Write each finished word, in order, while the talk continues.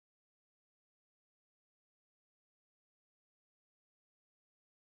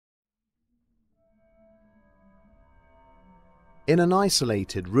In an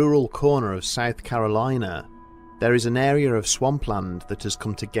isolated rural corner of South Carolina, there is an area of swampland that has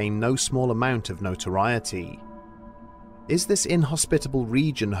come to gain no small amount of notoriety. Is this inhospitable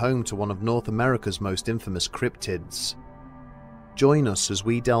region home to one of North America's most infamous cryptids? Join us as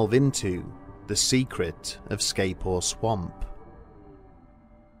we delve into the secret of Scape or Swamp.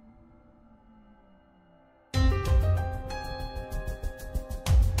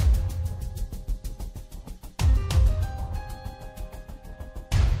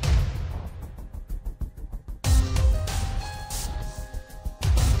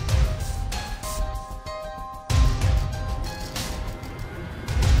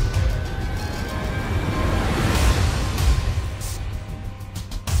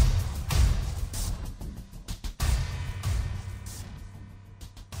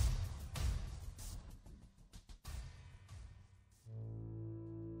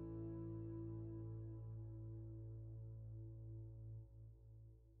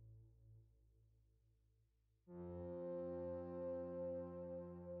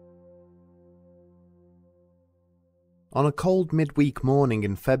 On a cold midweek morning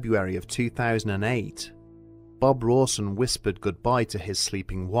in February of 2008, Bob Rawson whispered goodbye to his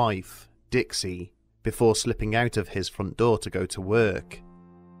sleeping wife, Dixie, before slipping out of his front door to go to work.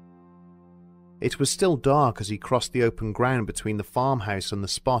 It was still dark as he crossed the open ground between the farmhouse and the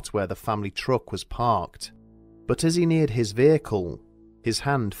spot where the family truck was parked, but as he neared his vehicle, his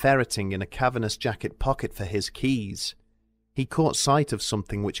hand ferreting in a cavernous jacket pocket for his keys, he caught sight of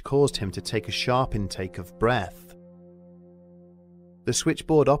something which caused him to take a sharp intake of breath. The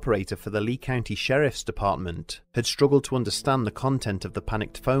switchboard operator for the Lee County Sheriff's Department had struggled to understand the content of the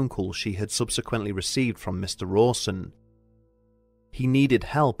panicked phone call she had subsequently received from Mr. Rawson. He needed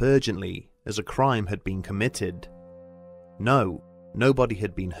help urgently, as a crime had been committed. No, nobody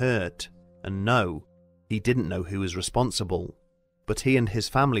had been hurt, and no, he didn't know who was responsible, but he and his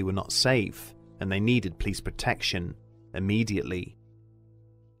family were not safe, and they needed police protection, immediately.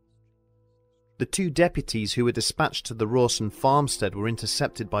 The two deputies who were dispatched to the Rawson farmstead were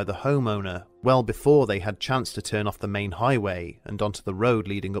intercepted by the homeowner well before they had chance to turn off the main highway and onto the road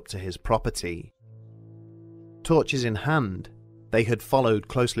leading up to his property. Torches in hand, they had followed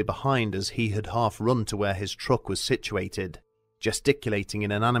closely behind as he had half run to where his truck was situated, gesticulating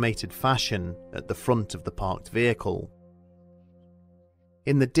in an animated fashion at the front of the parked vehicle.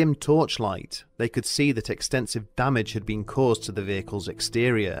 In the dim torchlight, they could see that extensive damage had been caused to the vehicle's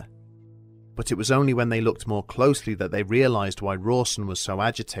exterior. But it was only when they looked more closely that they realised why Rawson was so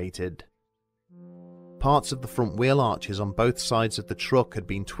agitated. Parts of the front wheel arches on both sides of the truck had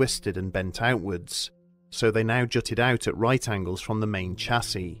been twisted and bent outwards, so they now jutted out at right angles from the main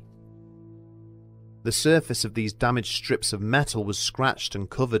chassis. The surface of these damaged strips of metal was scratched and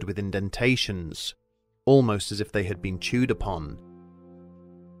covered with indentations, almost as if they had been chewed upon.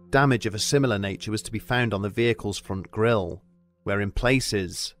 Damage of a similar nature was to be found on the vehicle's front grille, where in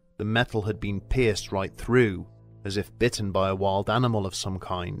places the metal had been pierced right through, as if bitten by a wild animal of some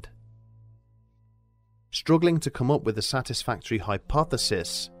kind. Struggling to come up with a satisfactory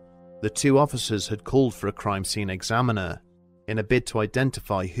hypothesis, the two officers had called for a crime scene examiner, in a bid to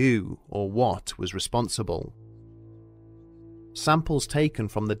identify who or what was responsible. Samples taken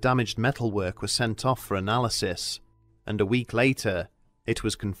from the damaged metalwork were sent off for analysis, and a week later, it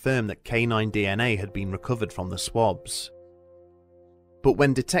was confirmed that canine DNA had been recovered from the swabs. But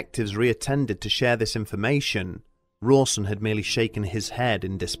when detectives reattended to share this information, Rawson had merely shaken his head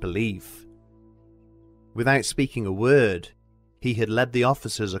in disbelief. Without speaking a word, he had led the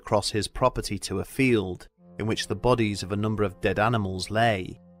officers across his property to a field in which the bodies of a number of dead animals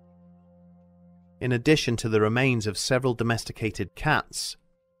lay. In addition to the remains of several domesticated cats,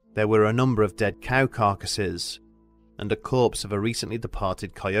 there were a number of dead cow carcasses and a corpse of a recently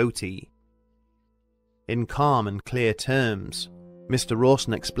departed coyote. In calm and clear terms, Mr.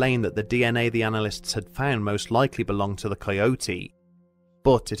 Rawson explained that the DNA the analysts had found most likely belonged to the coyote,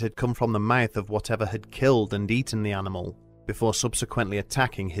 but it had come from the mouth of whatever had killed and eaten the animal before subsequently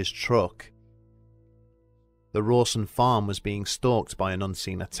attacking his truck. The Rawson farm was being stalked by an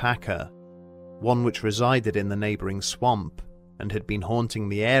unseen attacker, one which resided in the neighbouring swamp and had been haunting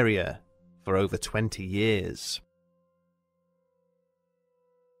the area for over 20 years.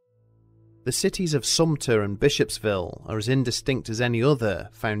 The cities of Sumter and Bishopsville are as indistinct as any other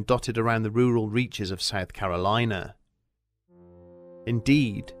found dotted around the rural reaches of South Carolina.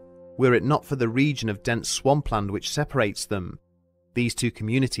 Indeed, were it not for the region of dense swampland which separates them, these two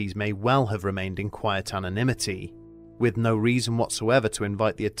communities may well have remained in quiet anonymity, with no reason whatsoever to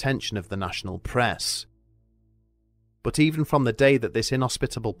invite the attention of the national press. But even from the day that this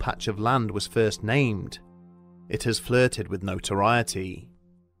inhospitable patch of land was first named, it has flirted with notoriety.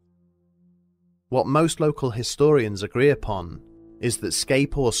 What most local historians agree upon is that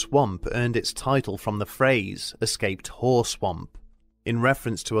Scape or Swamp earned its title from the phrase escaped whore swamp, in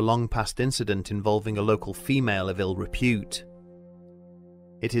reference to a long-past incident involving a local female of ill repute.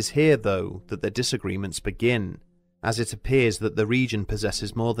 It is here, though, that the disagreements begin, as it appears that the region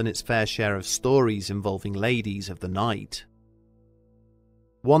possesses more than its fair share of stories involving ladies of the night.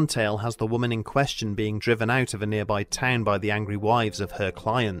 One tale has the woman in question being driven out of a nearby town by the angry wives of her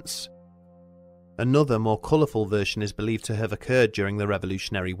clients. Another, more colourful version is believed to have occurred during the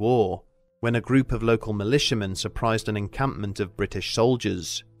Revolutionary War, when a group of local militiamen surprised an encampment of British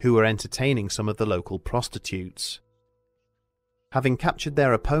soldiers who were entertaining some of the local prostitutes. Having captured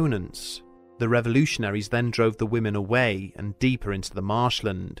their opponents, the revolutionaries then drove the women away and deeper into the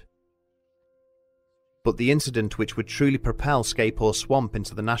marshland. But the incident which would truly propel Scape or Swamp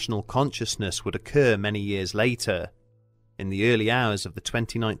into the national consciousness would occur many years later, in the early hours of the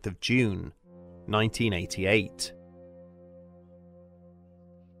 29th of June, 1988.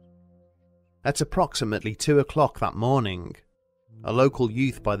 At approximately 2 o'clock that morning, a local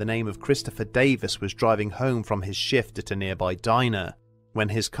youth by the name of Christopher Davis was driving home from his shift at a nearby diner when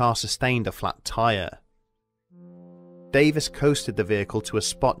his car sustained a flat tyre. Davis coasted the vehicle to a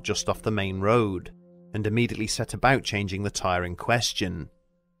spot just off the main road and immediately set about changing the tyre in question.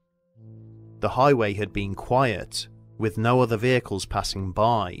 The highway had been quiet, with no other vehicles passing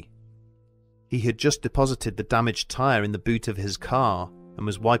by. He had just deposited the damaged tyre in the boot of his car and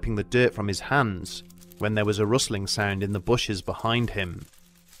was wiping the dirt from his hands when there was a rustling sound in the bushes behind him.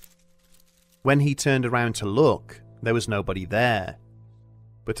 When he turned around to look, there was nobody there,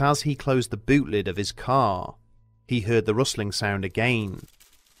 but as he closed the boot lid of his car, he heard the rustling sound again.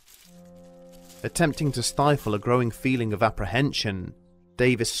 Attempting to stifle a growing feeling of apprehension,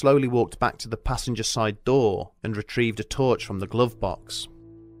 Davis slowly walked back to the passenger side door and retrieved a torch from the glove box.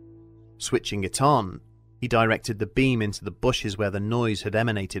 Switching it on, he directed the beam into the bushes where the noise had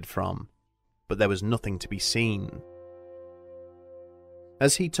emanated from, but there was nothing to be seen.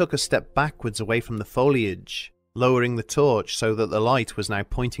 As he took a step backwards away from the foliage, lowering the torch so that the light was now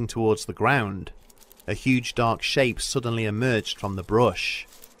pointing towards the ground, a huge dark shape suddenly emerged from the brush.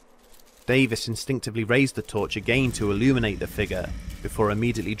 Davis instinctively raised the torch again to illuminate the figure, before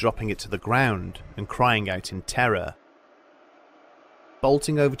immediately dropping it to the ground and crying out in terror.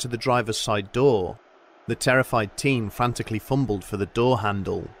 Bolting over to the driver's side door, the terrified teen frantically fumbled for the door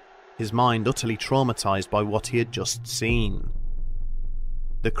handle, his mind utterly traumatized by what he had just seen.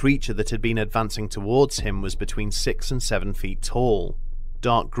 The creature that had been advancing towards him was between 6 and 7 feet tall,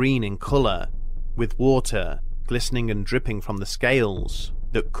 dark green in colour, with water glistening and dripping from the scales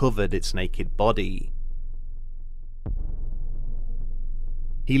that covered its naked body.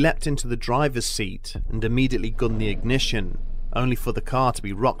 He leapt into the driver's seat and immediately gunned the ignition, only for the car to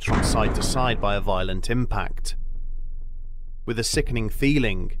be rocked from side to side by a violent impact. With a sickening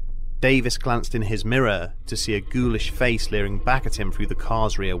feeling, Davis glanced in his mirror to see a ghoulish face leering back at him through the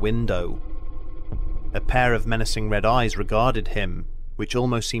car's rear window. A pair of menacing red eyes regarded him, which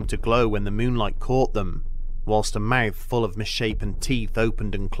almost seemed to glow when the moonlight caught them, whilst a mouth full of misshapen teeth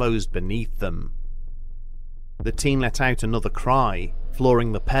opened and closed beneath them. The teen let out another cry,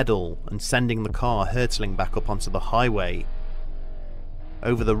 flooring the pedal and sending the car hurtling back up onto the highway.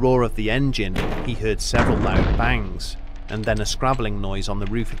 Over the roar of the engine, he heard several loud bangs, and then a scrabbling noise on the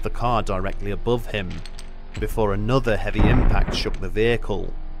roof of the car directly above him, before another heavy impact shook the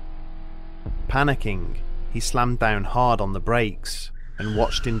vehicle. Panicking, he slammed down hard on the brakes, and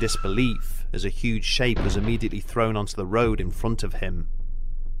watched in disbelief as a huge shape was immediately thrown onto the road in front of him.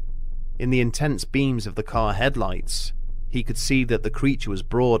 In the intense beams of the car headlights, he could see that the creature was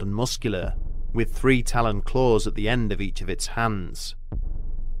broad and muscular, with 3 taloned claws at the end of each of its hands.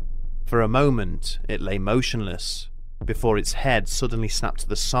 For a moment, it lay motionless, before its head suddenly snapped to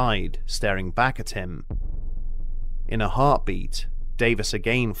the side, staring back at him. In a heartbeat, Davis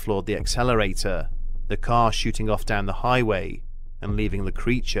again floored the accelerator, the car shooting off down the highway and leaving the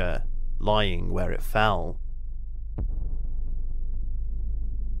creature lying where it fell.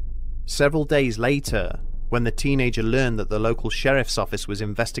 Several days later, when the teenager learned that the local sheriff's office was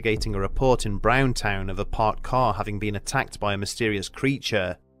investigating a report in Browntown of a parked car having been attacked by a mysterious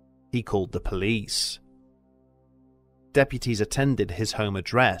creature, he called the police. Deputies attended his home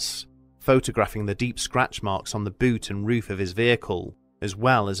address, photographing the deep scratch marks on the boot and roof of his vehicle, as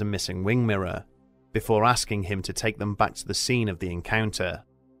well as a missing wing mirror, before asking him to take them back to the scene of the encounter.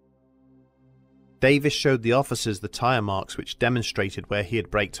 Davis showed the officers the tyre marks which demonstrated where he had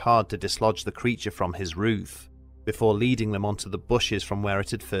braked hard to dislodge the creature from his roof, before leading them onto the bushes from where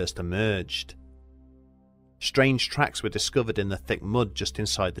it had first emerged. strange tracks were discovered in the thick mud just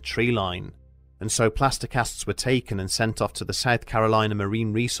inside the tree line, and so plaster casts were taken and sent off to the South Carolina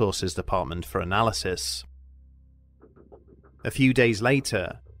Marine Resources Department for analysis. A few days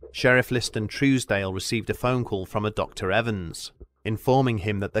later, Sheriff Liston Truesdale received a phone call from a Dr. Evans, informing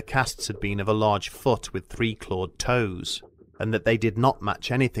him that the casts had been of a large foot with 3 clawed toes, and that they did not match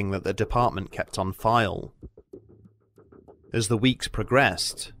anything that the department kept on file. As the weeks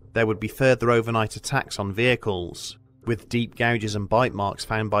progressed, there would be further overnight attacks on vehicles, with deep gouges and bite marks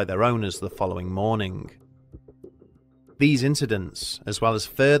found by their owners the following morning. These incidents, as well as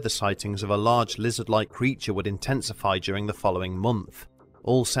further sightings of a large lizard-like creature, would intensify during the following month,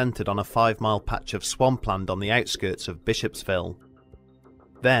 all centered on a 5-mile patch of swampland on the outskirts of Bishopsville.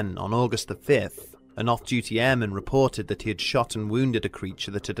 Then, on August the 5th, an off-duty airman reported that he had shot and wounded a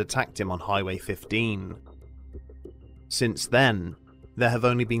creature that had attacked him on Highway 15. Since then, there have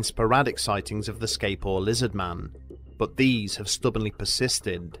only been sporadic sightings of the Scape or lizard man, but these have stubbornly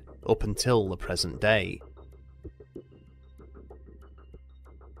persisted up until the present day.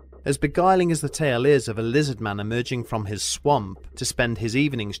 As beguiling as the tale is of a lizard man emerging from his swamp to spend his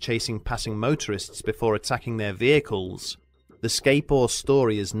evenings chasing passing motorists before attacking their vehicles, the Scape or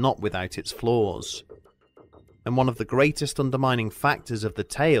story is not without its flaws. And one of the greatest undermining factors of the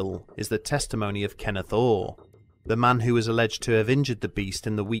tale is the testimony of Kenneth Orr, the man who was alleged to have injured the beast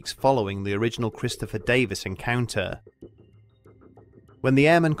in the weeks following the original Christopher Davis encounter. When the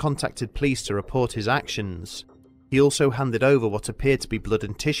airman contacted police to report his actions, he also handed over what appeared to be blood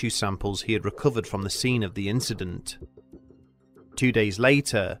and tissue samples he had recovered from the scene of the incident. 2 days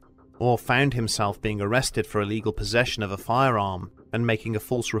later, Orr found himself being arrested for illegal possession of a firearm and making a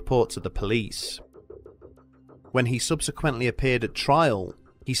false report to the police. When he subsequently appeared at trial,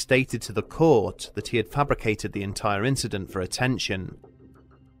 he stated to the court that he had fabricated the entire incident for attention.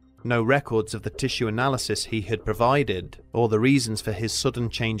 No records of the tissue analysis he had provided, or the reasons for his sudden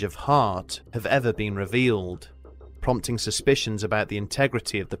change of heart, have ever been revealed, prompting suspicions about the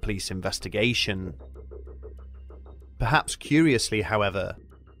integrity of the police investigation. Perhaps curiously, however,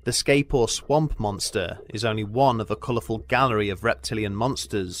 the Scape or swamp monster is only one of a colourful gallery of reptilian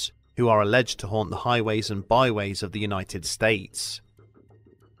monsters who are alleged to haunt the highways and byways of the United States.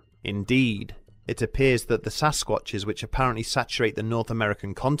 Indeed, it appears that the Sasquatches which apparently saturate the North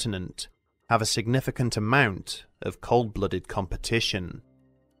American continent have a significant amount of cold-blooded competition.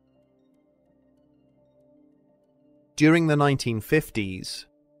 During the 1950s,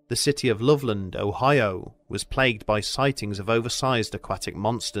 the city of Loveland, Ohio, was plagued by sightings of oversized aquatic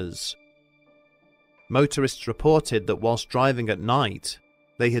monsters. Motorists reported that whilst driving at night,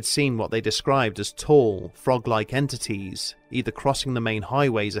 they had seen what they described as tall, frog-like entities either crossing the main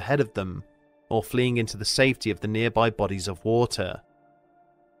highways ahead of them or fleeing into the safety of the nearby bodies of water.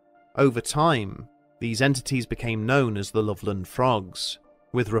 Over time, these entities became known as the Loveland Frogs,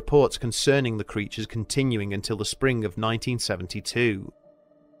 with reports concerning the creatures continuing until the spring of 1972.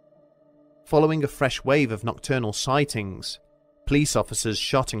 Following a fresh wave of nocturnal sightings, police officers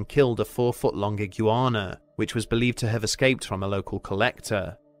shot and killed a 4-foot-long iguana, which was believed to have escaped from a local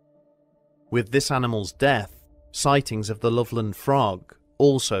collector. With this animal's death, sightings of the Loveland Frog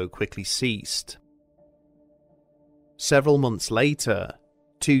also quickly ceased. Several months later,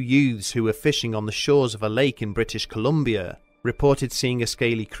 2 youths who were fishing on the shores of a lake in British Columbia reported seeing a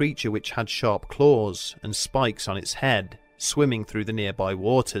scaly creature which had sharp claws and spikes on its head swimming through the nearby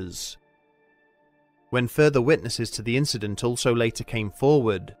waters. When further witnesses to the incident also later came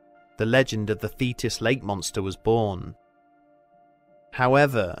forward, the legend of the Thetis Lake Monster was born.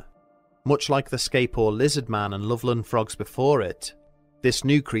 However, much like the Scape or lizard man and Loveland frogs before it, this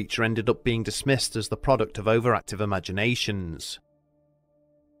new creature ended up being dismissed as the product of overactive imaginations.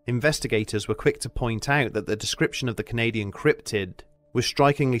 Investigators were quick to point out that the description of the Canadian cryptid was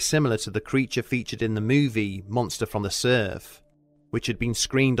strikingly similar to the creature featured in the movie Monster from the Surf, which had been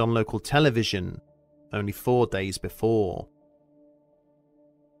screened on local television only 4 days before.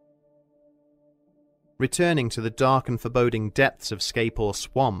 Returning to the dark and foreboding depths of Scape or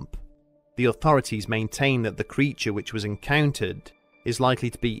Swamp, the authorities maintain that the creature which was encountered is likely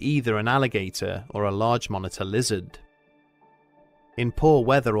to be either an alligator or a large monitor lizard. In poor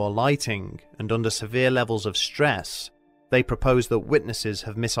weather or lighting, and under severe levels of stress, they propose that witnesses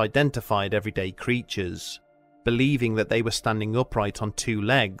have misidentified everyday creatures, believing that they were standing upright on 2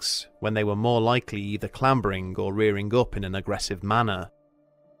 legs when they were more likely either clambering or rearing up in an aggressive manner.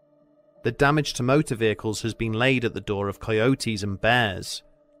 The damage to motor vehicles has been laid at the door of coyotes and bears,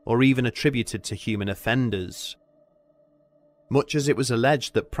 or even attributed to human offenders. Much as it was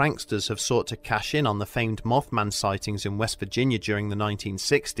alleged that pranksters have sought to cash in on the famed Mothman sightings in West Virginia during the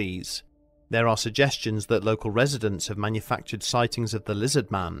 1960s, There are suggestions that local residents have manufactured sightings of the lizard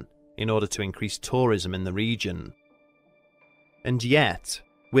man in order to increase tourism in the region. And yet,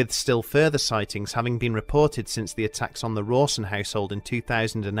 with still further sightings having been reported since the attacks on the Rawson household in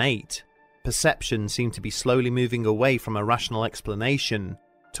 2008, perceptions seem to be slowly moving away from a rational explanation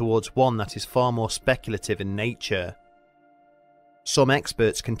towards one that is far more speculative in nature. Some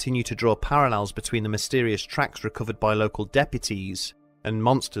experts continue to draw parallels between the mysterious tracks recovered by local deputies and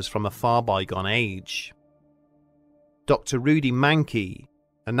monsters from a far bygone age. Dr. Rudy Mankey,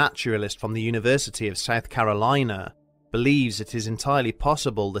 a naturalist from the University of South Carolina, believes it is entirely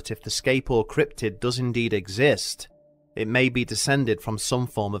possible that if the Scape or cryptid does indeed exist, it may be descended from some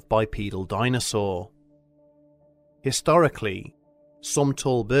form of bipedal dinosaur. Historically, some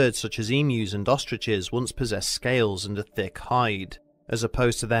tall birds such as emus and ostriches once possessed scales and a thick hide, as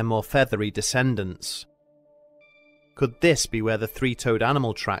opposed to their more feathery descendants. Could this be where the three-toed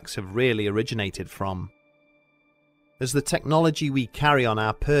animal tracks have really originated from? As the technology we carry on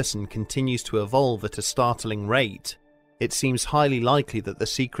our person continues to evolve at a startling rate, it seems highly likely that the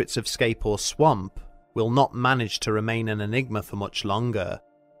secrets of Scape or Swamp will not manage to remain an enigma for much longer.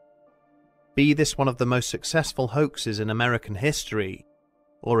 Be this one of the most successful hoaxes in American history,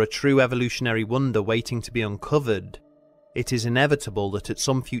 or a true evolutionary wonder waiting to be uncovered, it is inevitable that at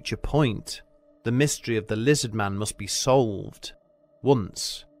some future point, the mystery of the lizard man must be solved,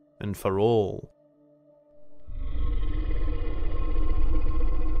 once and for all.